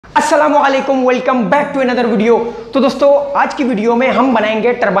अस्सलामुअलैकुम, welcome back to another video. तो दोस्तों आज की वीडियो में हम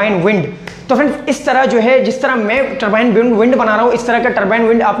बनाएंगे टर्बाइन विंड। तो फ्रेंड्स इस तरह जो है, जिस तरह मैं टर्बाइन विंड बना रहा हूँ, इस तरह का टर्बाइन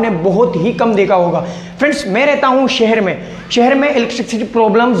विंड आपने बहुत ही कम देखा होगा। फ्रेंड्स मैं रहता हूँ शहर में इलेक्ट्रिसिटी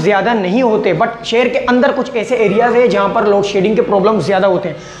प्रॉब्लम ज़्यादा नहीं होते, बट शहर के अंदर कुछ ऐसे एरियाज है जहाँ पर लोड शेडिंग के प्रॉब्लम ज़्यादा होते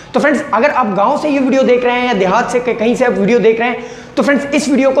हैं। तो फ्रेंड्स अगर आप गाँव से ये वीडियो देख रहे हैं या देहात से कहीं से आप वीडियो देख रहे हैं, तो फ्रेंड्स इस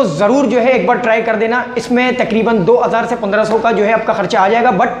वीडियो को ज़रूर जो है एक बार ट्राई कर देना। इसमें तकरीबन 2000 से 1500 का जो है आपका खर्चा आ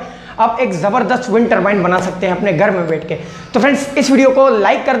जाएगा, बट आप एक ज़बरदस्त विंड टर्बाइन बना सकते हैं अपने घर में बैठ के। तो फ्रेंड्स इस वीडियो को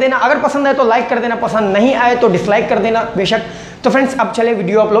लाइक कर देना, अगर पसंद आए तो लाइक कर देना, पसंद नहीं आए तो डिसलाइक कर देना बेशक। तो फ्रेंड्स अब चले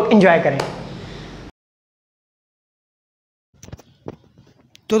वीडियो आप लोग एंजॉय करें।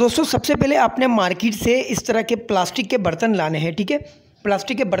 तो दोस्तों सबसे पहले आपने मार्केट से इस तरह के प्लास्टिक के बर्तन लाने हैं, ठीक है।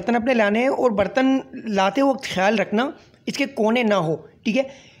 प्लास्टिक के बर्तन अपने लाने हैं और बर्तन लाते वक्त ख्याल रखना इसके कोने ना हो, ठीक है।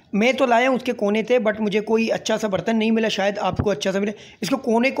 मैं तो लाया हूँ, उसके कोने थे, बट मुझे कोई अच्छा सा बर्तन नहीं मिला, शायद आपको अच्छा सा मिले। इसको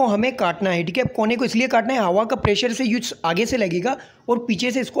कोने को हमें काटना है, ठीक है। कोने को इसलिए काटना है, हवा का प्रेशर से यूज आगे से लगेगा और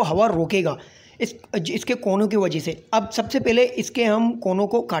पीछे से इसको हवा रोकेगा इसके कोनों की वजह से। अब सबसे पहले इसके हम कोनों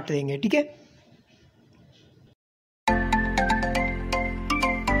को काट देंगे, ठीक है।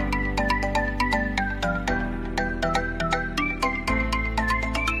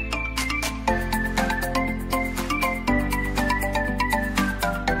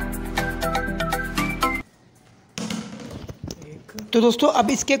 तो दोस्तों अब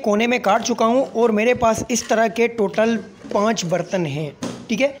इसके कोने में काट चुका हूँ और मेरे पास इस तरह के टोटल 5 बर्तन हैं,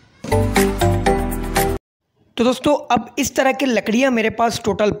 ठीक है। तो दोस्तों अब इस तरह के लकड़ियाँ मेरे पास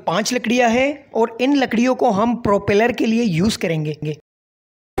टोटल 5 लकड़ियाँ हैं और इन लकड़ियों को हम प्रोपेलर के लिए यूज़ करेंगे।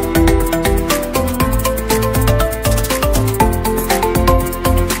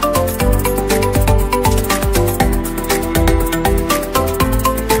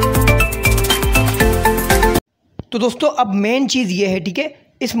 तो दोस्तों अब मेन चीज़ ये है, ठीक है।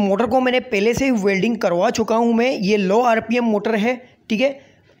 इस मोटर को मैंने पहले से ही वेल्डिंग करवा चुका हूँ मैं। ये लो आरपीएम मोटर है, ठीक है।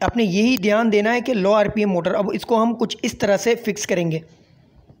 आपने यही ध्यान देना है कि लो आरपीएम मोटर। अब इसको हम कुछ इस तरह से फिक्स करेंगे।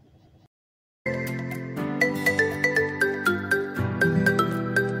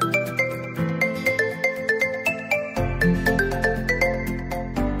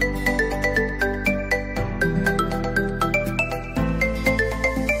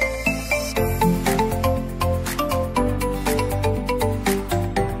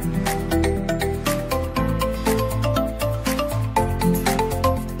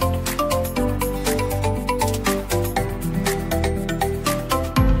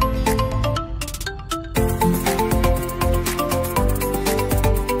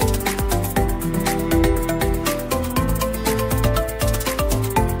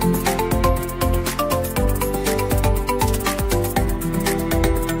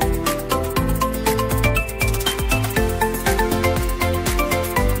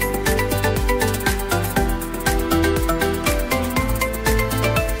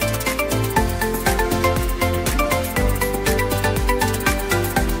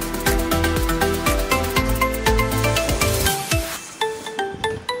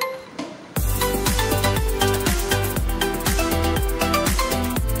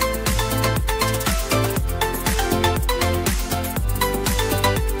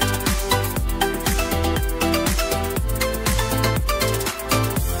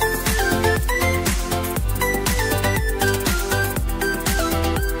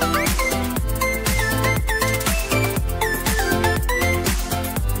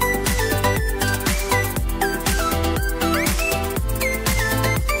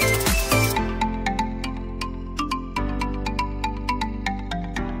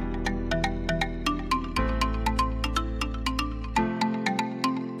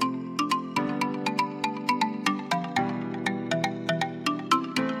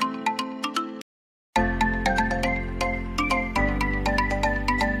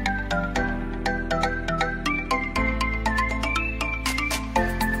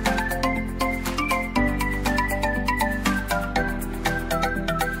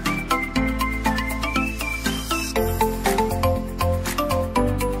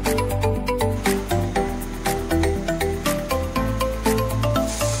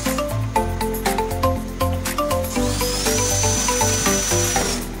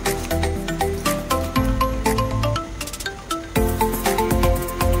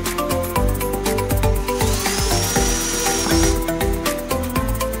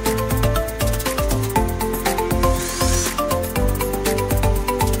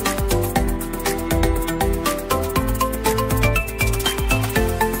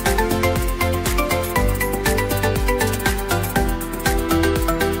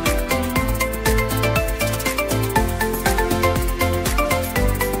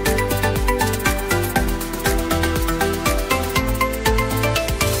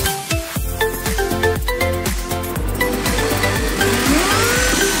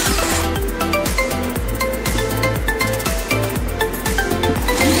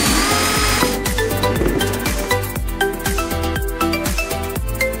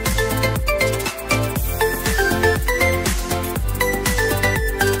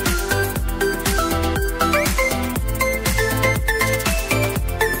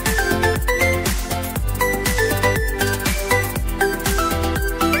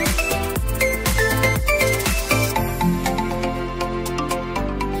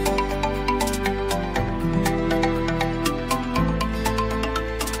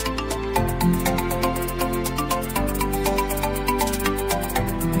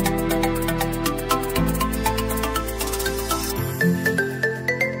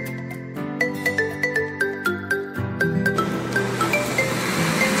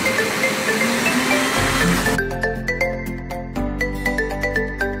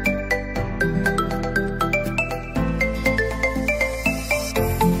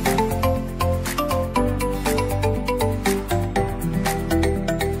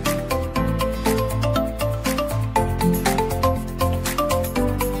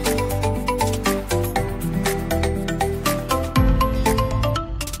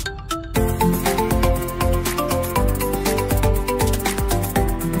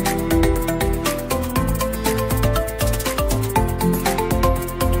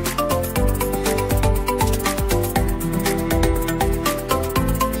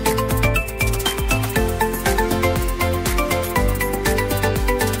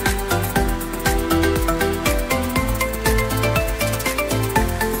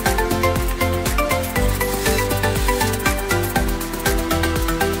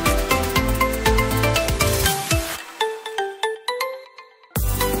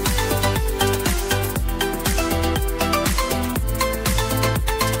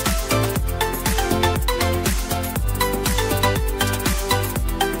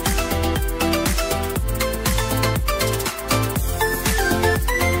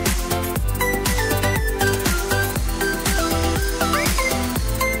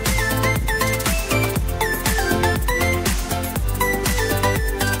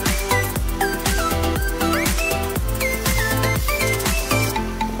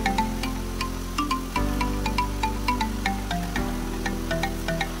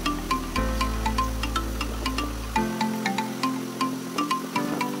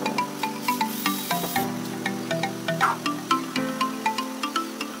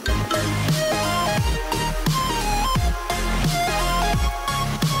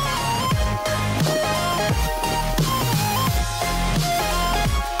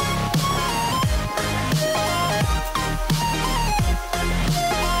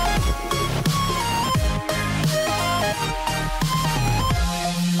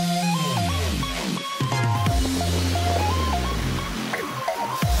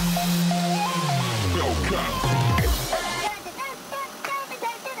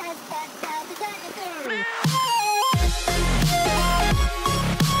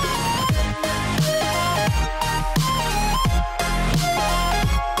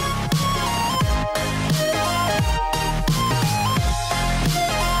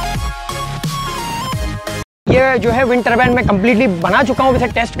 ये जो है विंड टर्बाइन मैं कम्प्लीटली बना चुका हूँ। इसे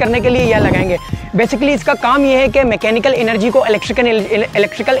टेस्ट करने के लिए यह लगाएंगे। बेसिकली इसका काम ये है कि मैकेनिकल एनर्जी को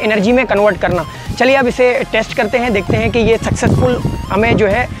इलेक्ट्रिकल एनर्जी में कन्वर्ट करना। चलिए अब इसे टेस्ट करते हैं, देखते हैं कि ये सक्सेसफुल हमें जो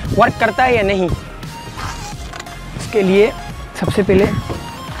है वर्क करता है या नहीं। इसके लिए सबसे पहले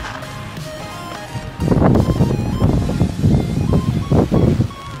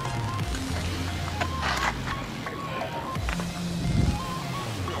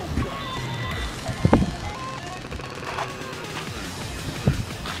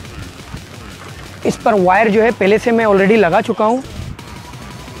इस पर वायर जो है पहले से मैं ऑलरेडी लगा चुका हूँ।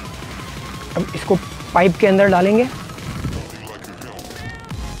 अब इसको पाइप के अंदर डालेंगे।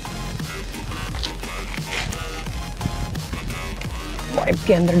 पाइप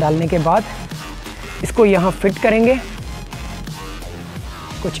के अंदर डालने के बाद इसको यहाँ फिट करेंगे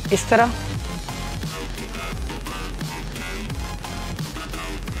कुछ इस तरह।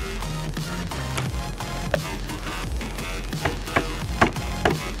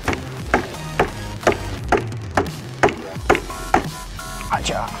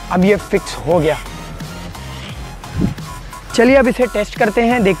 अच्छा, अब ये फिक्स हो गया। चलिए अब इसे टेस्ट करते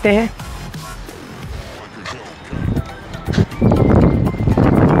हैं, देखते हैं।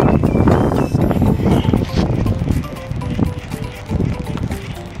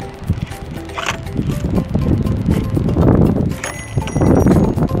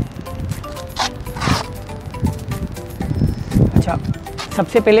 अच्छा,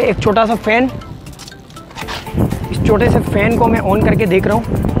 सबसे पहले एक छोटा सा फैन, इस छोटे से फैन को मैं ऑन करके देख रहा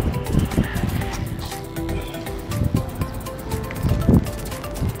हूँ।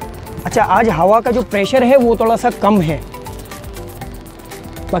 अच्छा, आज हवा का जो प्रेशर है वो थोड़ा सा कम है,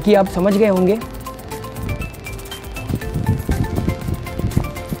 बाकी आप समझ गए होंगे।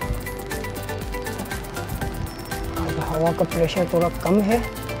 हवा का प्रेशर थोड़ा कम है,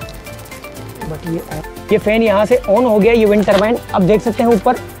 बट ये फैन यहाँ से ऑन हो गया। ये विंड टर्बाइन अब देख सकते हैं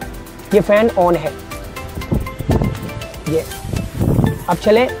ऊपर ये फैन ऑन है। ये अब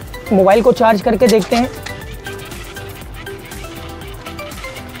चले मोबाइल को चार्ज करके देखते हैं।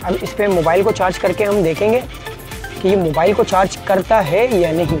 अब इस पे मोबाइल को चार्ज करके हम देखेंगे कि ये मोबाइल को चार्ज करता है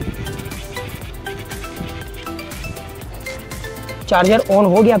या नहीं। चार्जर ऑन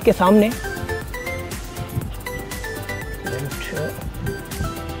हो गया आपके सामने।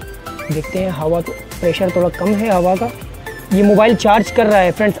 देखते हैं, हवा तो प्रेशर थोड़ा कम है हवा का। ये मोबाइल चार्ज कर रहा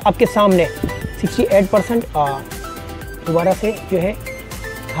है फ्रेंड्स आपके सामने 68%। दोबारा से जो है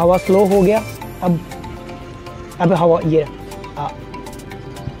हवा स्लो हो गया। अब हवा ये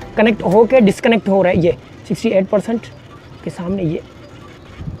कनेक्ट हो के डिस्कनेक्ट हो रहा है। ये 68% के सामने ये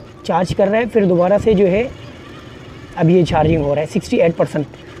चार्ज कर रहा है, फिर दोबारा से जो है अब ये चार्जिंग हो रहा है 68%।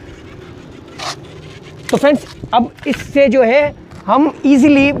 तो फ्रेंड्स अब इससे जो है हम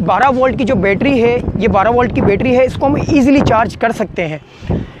इजीली 12 वोल्ट की जो बैटरी है, ये 12 वोल्ट की बैटरी है, इसको हम इजीली चार्ज कर सकते हैं।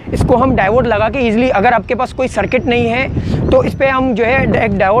 इसको हम डायोड लगा के इजीली, अगर आपके पास कोई सर्किट नहीं है तो इस पर हम जो है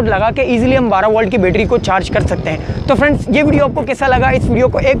एक डायोड लगा के इजीली हम 12 वोल्ट की बैटरी को चार्ज कर सकते हैं। तो फ्रेंड्स ये वीडियो आपको कैसा लगा? इस वीडियो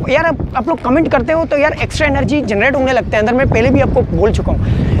को एक यार आप लोग कमेंट करते हो तो यार एक्स्ट्रा एनर्जी जनरेट होने लगता है अंदर। मैं पहले भी आपको बोल चुका हूँ,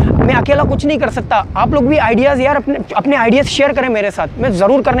 मैं अकेला कुछ नहीं कर सकता। आप लोग भी आइडियाज़ यार अपने आइडियाज़ शेयर करें मेरे साथ, मैं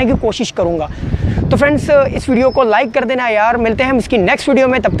ज़रूर करने की कोशिश करूँगा। तो फ्रेंड्स इस वीडियो को लाइक कर देना यार। मिलते हैं हम इसकी नेक्स्ट वीडियो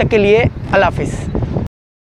में, तब तक के लिए अल्लाह हाफिज़।